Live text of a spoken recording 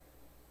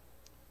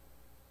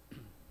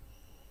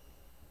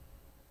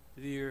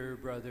Dear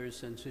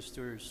brothers and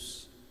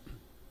sisters,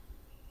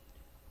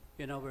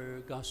 in our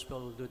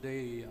gospel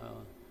today,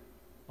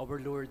 our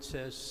Lord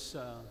says,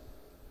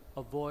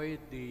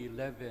 avoid the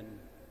leaven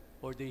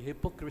or the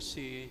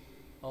hypocrisy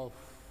of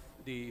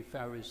the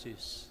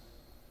Pharisees.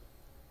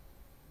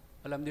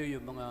 Alam niyo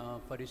yung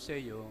mga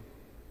Fariseo,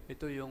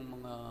 ito yung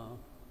mga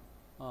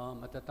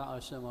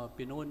matataas na mga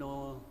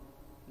pinuno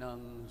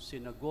ng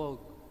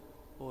sinagogue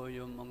o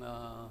yung mga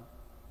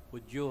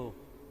Hudyo.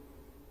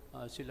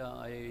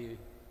 Sila ay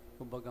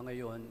kumbaga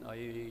ngayon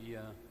ay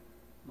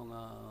mga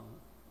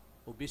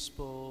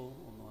obispo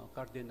o mga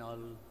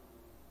kardinal,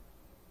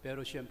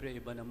 pero siyempre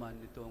iba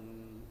naman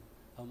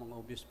ang mga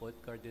obispo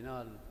at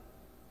kardinal.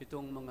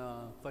 Itong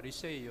mga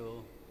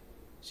Fariseo,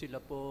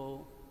 sila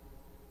po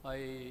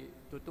ay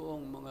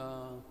totoong mga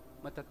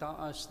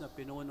matataas na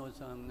pinuno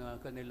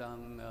ng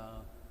kanilang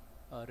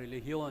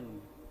relihiyon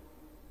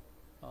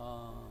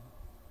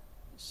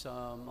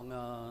sa mga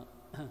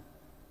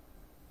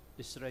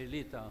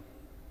Israelita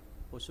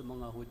o sa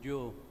mga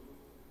Hudyo,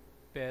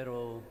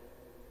 pero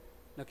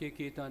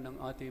nakikita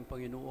ng ating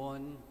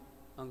Panginoon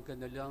ang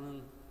kanilang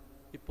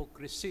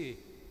hypocrisy,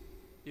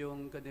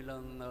 yung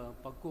kanilang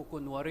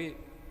pagkukunwari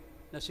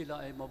na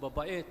sila ay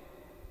mababait,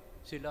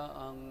 sila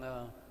ang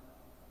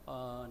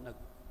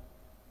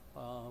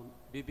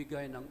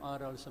bibigay ng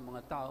aral sa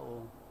mga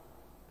tao,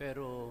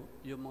 pero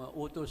yung mga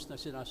utos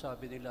na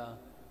sinasabi nila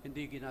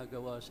hindi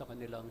ginagawa sa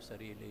kanilang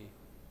sarili.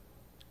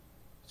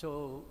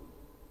 So,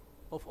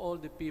 of all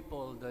the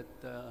people that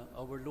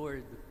our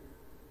Lord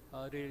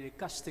really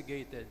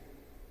castigated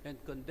and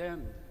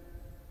condemned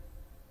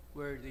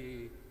were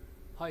the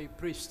high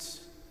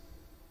priests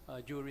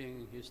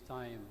during His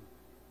time.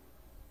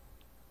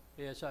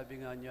 Kaya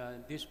sabi nga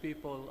niya, these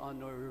people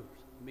honor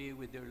me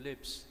with their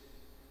lips,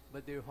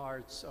 but their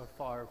hearts are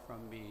far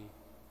from me.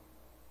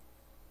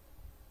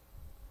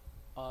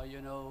 An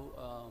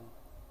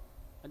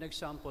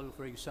example,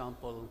 for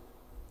example,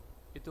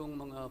 itong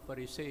mga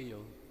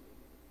Fariseo,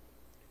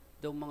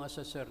 itong mga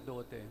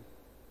saserdote,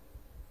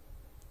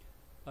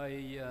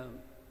 ay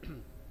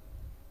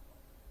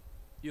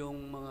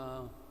yung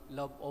mga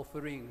love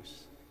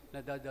offerings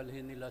na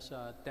dadalhin nila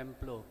sa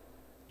templo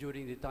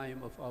during the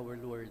time of our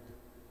Lord.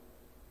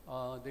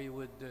 They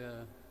would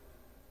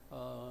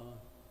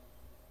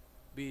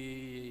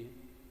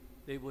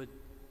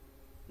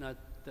not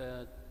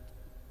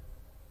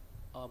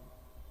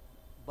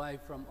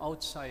buy from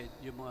outside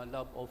yung mga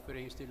love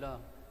offerings nila,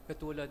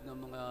 katulad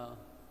ng mga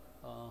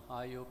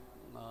hayop,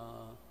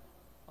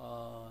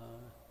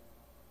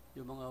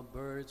 yung mga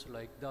birds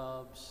like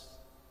doves,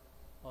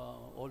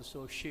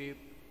 also sheep,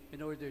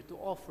 in order to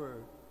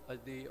offer at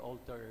the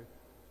altar.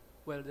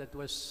 Well, that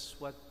was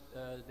what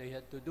they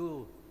had to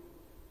do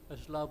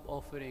as love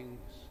offerings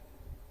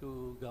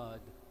to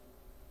God.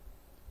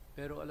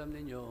 Pero alam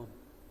niyo,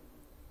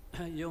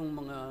 yung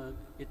mga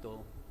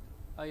ito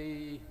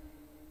ay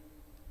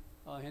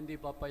hindi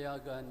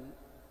papayagan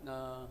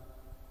na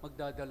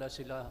magdadala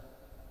sila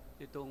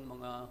itong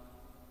mga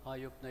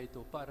hayop na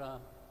ito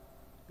para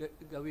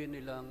gawin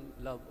nilang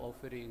love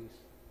offerings,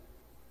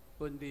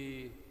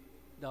 kundi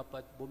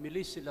dapat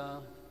bumili sila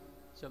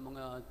sa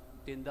mga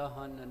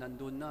tindahan na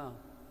nandun na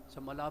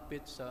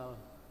malapit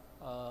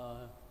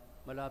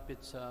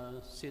sa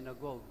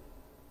synagogue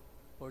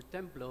or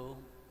templo.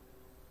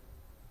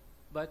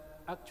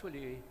 But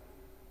actually,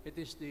 it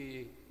is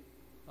the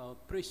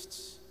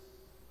priests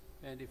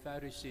and the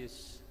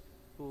Pharisees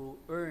who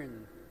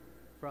earn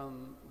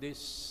from this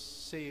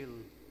sale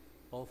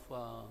of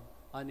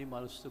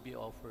animals to be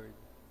offered.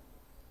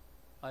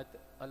 At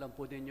alam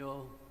po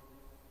ninyo,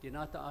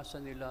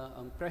 tinataasan nila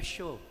ang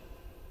presyo.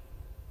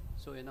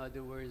 So in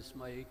other words,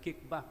 may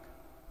kickback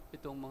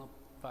itong mga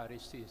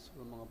Pharisees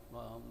o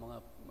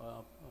mga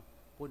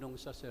punong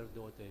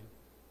saserdote.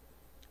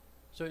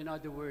 So in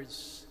other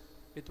words,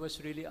 it was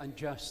really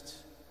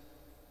unjust.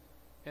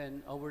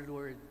 And our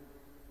Lord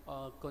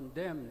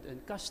condemned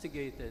and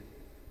castigated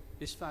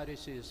these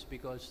Pharisees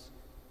because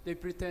they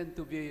pretend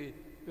to be,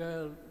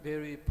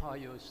 very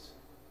pious,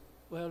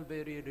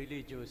 very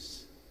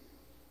religious.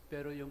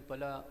 Pero yung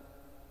pala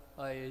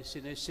ay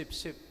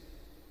sinisip-sip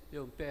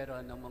yung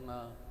pera ng mga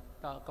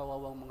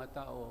kawawang mga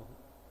tao,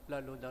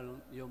 lalo na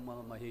yung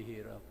mga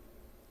mahihirap.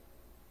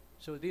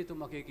 So dito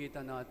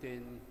makikita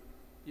natin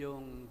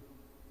yung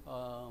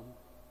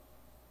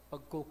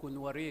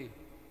pagkukunwari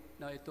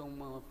na itong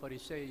mga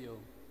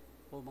Fariseo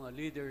o mga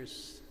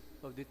leaders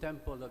of the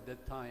temple of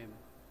that time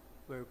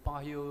were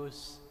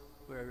pious,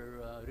 were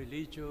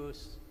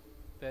religious,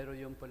 pero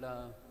yung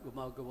pala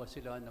gumagawa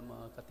sila ng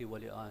mga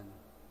katiwalian.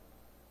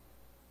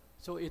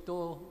 So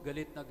ito,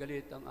 galit na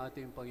galit ang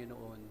ating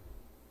Panginoon.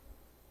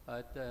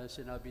 At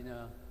sinabi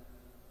na,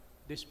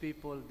 these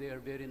people, they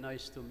are very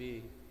nice to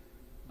me,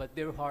 but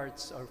their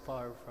hearts are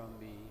far from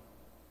me.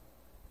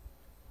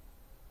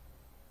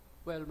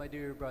 Well, my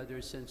dear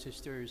brothers and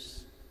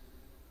sisters,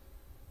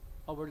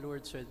 our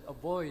Lord said,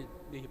 avoid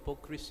the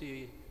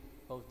hypocrisy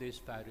of these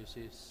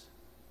Pharisees.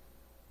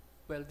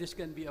 Well, this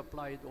can be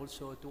applied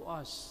also to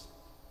us,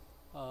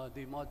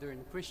 the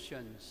modern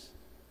Christians,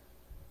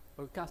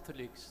 or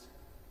Catholics,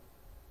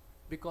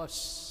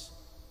 because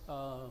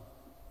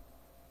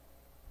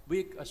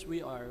weak as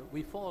we are,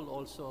 we fall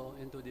also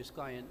into this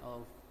kind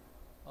of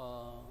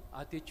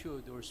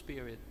attitude or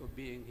spirit of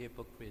being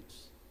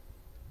hypocrites.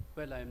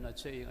 Well, I'm not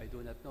saying I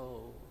do not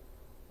know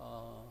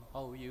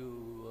how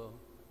you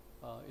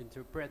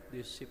interpret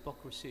this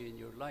hypocrisy in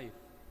your life,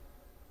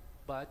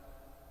 but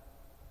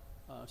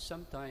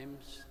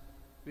sometimes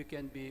we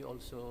can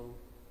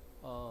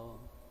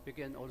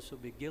also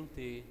be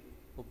guilty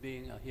of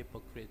being a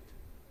hypocrite.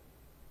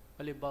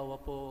 Halimbawa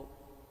po,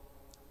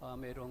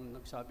 mayroong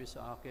nagsabi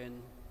sa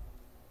akin,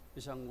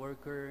 isang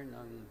worker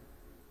ng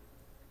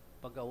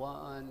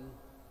paggawaan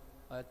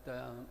at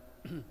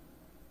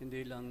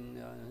hindi lang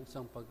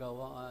isang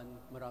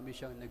paggawaan, marami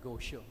siyang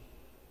negosyo.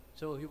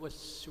 So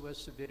she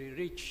was a very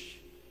rich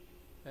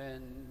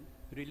and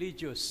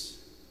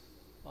religious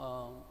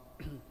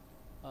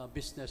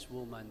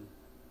businesswoman.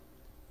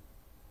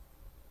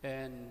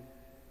 And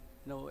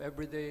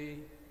every day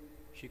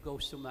she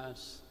goes to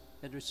Mass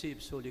and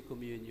receives Holy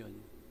Communion.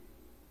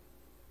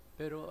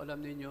 Pero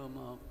alam niyo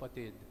mga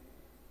kapatid,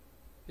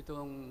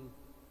 itong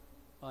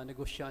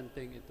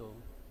negosyanteng ito,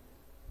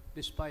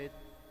 despite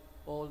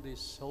all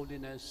this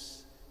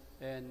holiness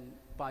and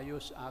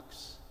pious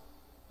acts,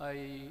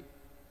 ay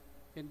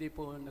hindi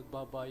po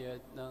nagbabayad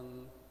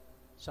ng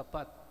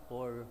sapat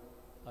or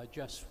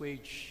just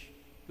wage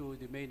to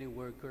the many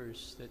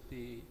workers that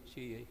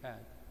she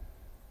had.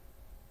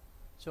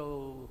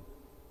 So,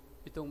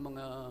 itong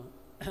mga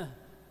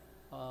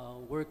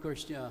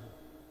workers niya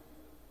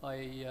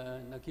ay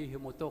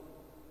naghihimutok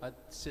at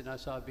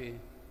sinasabi,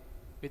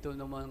 ito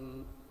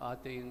naman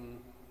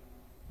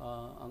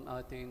ang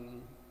ating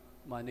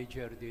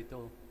manager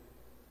dito.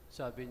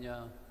 Sabi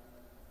niya,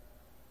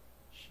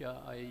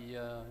 siya ay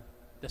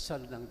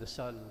dasal ng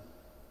dasal,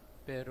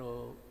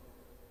 pero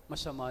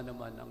masama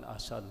naman ang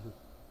asal.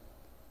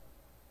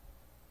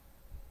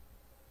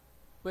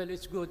 Well,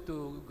 it's good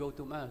to go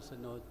to Mass,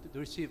 to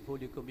receive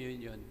Holy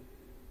Communion.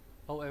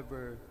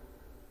 However,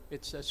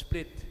 it's a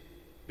split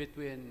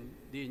between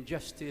the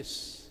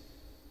injustice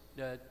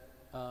that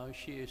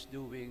she is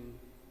doing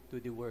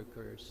to the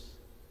workers.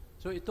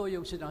 So ito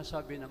yung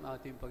sinasabi ng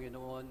ating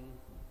Panginoon,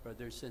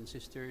 brothers and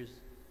sisters,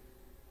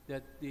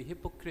 that the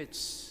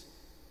hypocrites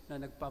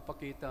na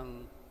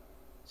nagpapakitang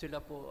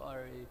sila po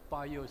ay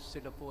pious,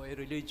 sila po ay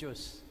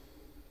religious,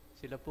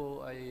 sila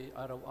po ay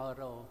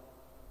araw-araw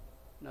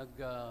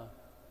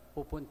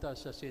pupunta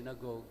sa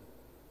synagogue,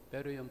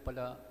 pero yung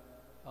pala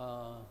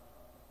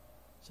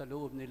sa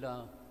loob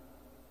nila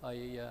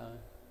ay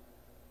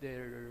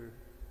their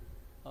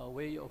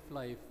way of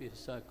life is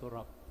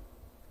corrupt.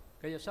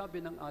 Kaya sabi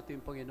ng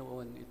ating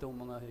Panginoon, itong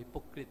mga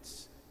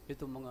hypocrites,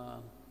 itong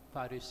mga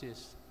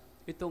Pharisees,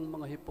 itong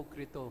mga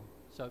hipokrito,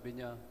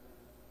 sabi niya,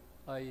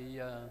 ay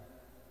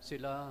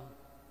sila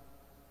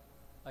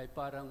ay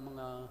parang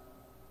mga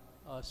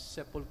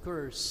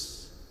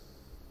sepulchres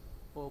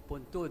o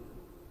puntod,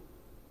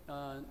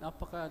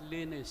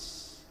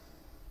 napakalinis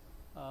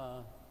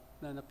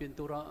na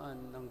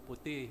napinturaan ng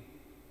puti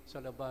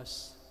sa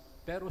labas,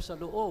 pero sa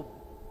loob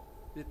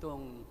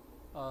nitong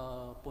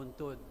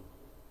puntod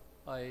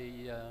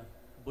ay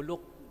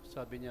bulok,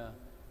 sabi niya,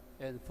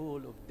 and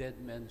full of dead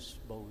men's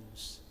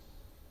bones.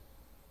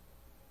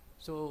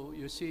 So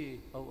you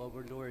see how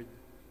our Lord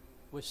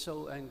was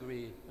so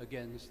angry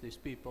against these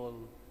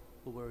people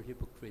who were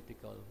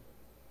hypocritical.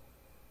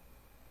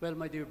 Well,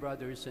 my dear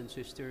brothers and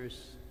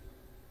sisters,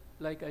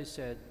 like I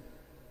said,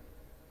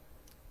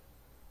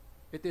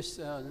 it is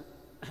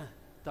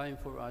time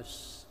for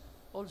us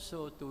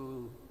also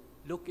to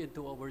look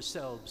into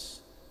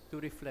ourselves, to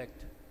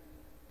reflect,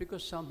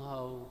 because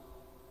somehow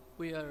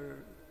we are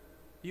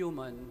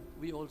human,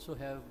 we also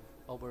have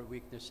our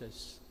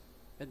weaknesses,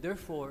 and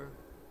therefore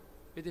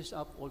it is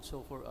up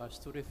also for us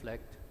to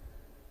reflect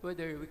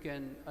whether we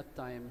can at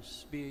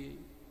times be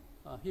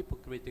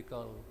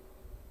hypocritical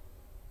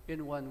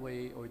in one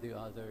way or the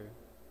other.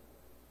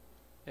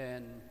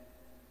 And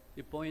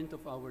the point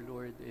of our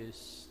Lord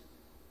is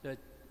that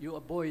you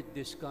avoid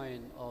this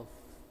kind of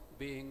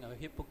being a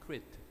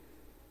hypocrite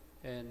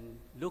and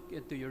look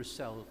into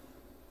yourself,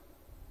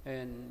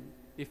 and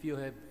if you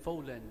have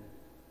fallen,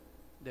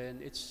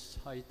 then it's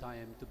high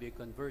time to be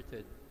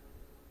converted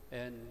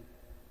and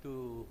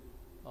to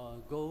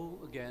go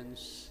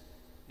against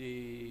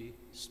the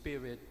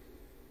spirit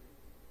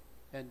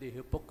and the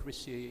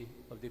hypocrisy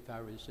of the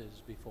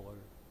Pharisees before.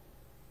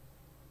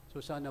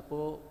 So sana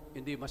po,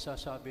 hindi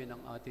masasabi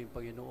ng ating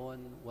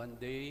Panginoon one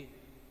day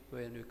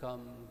when we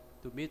come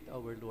to meet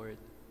our Lord,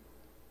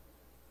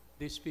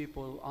 these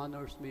people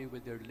honors me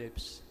with their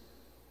lips,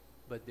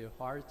 but their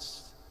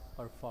hearts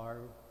are far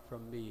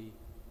from me.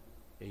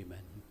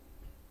 Amen.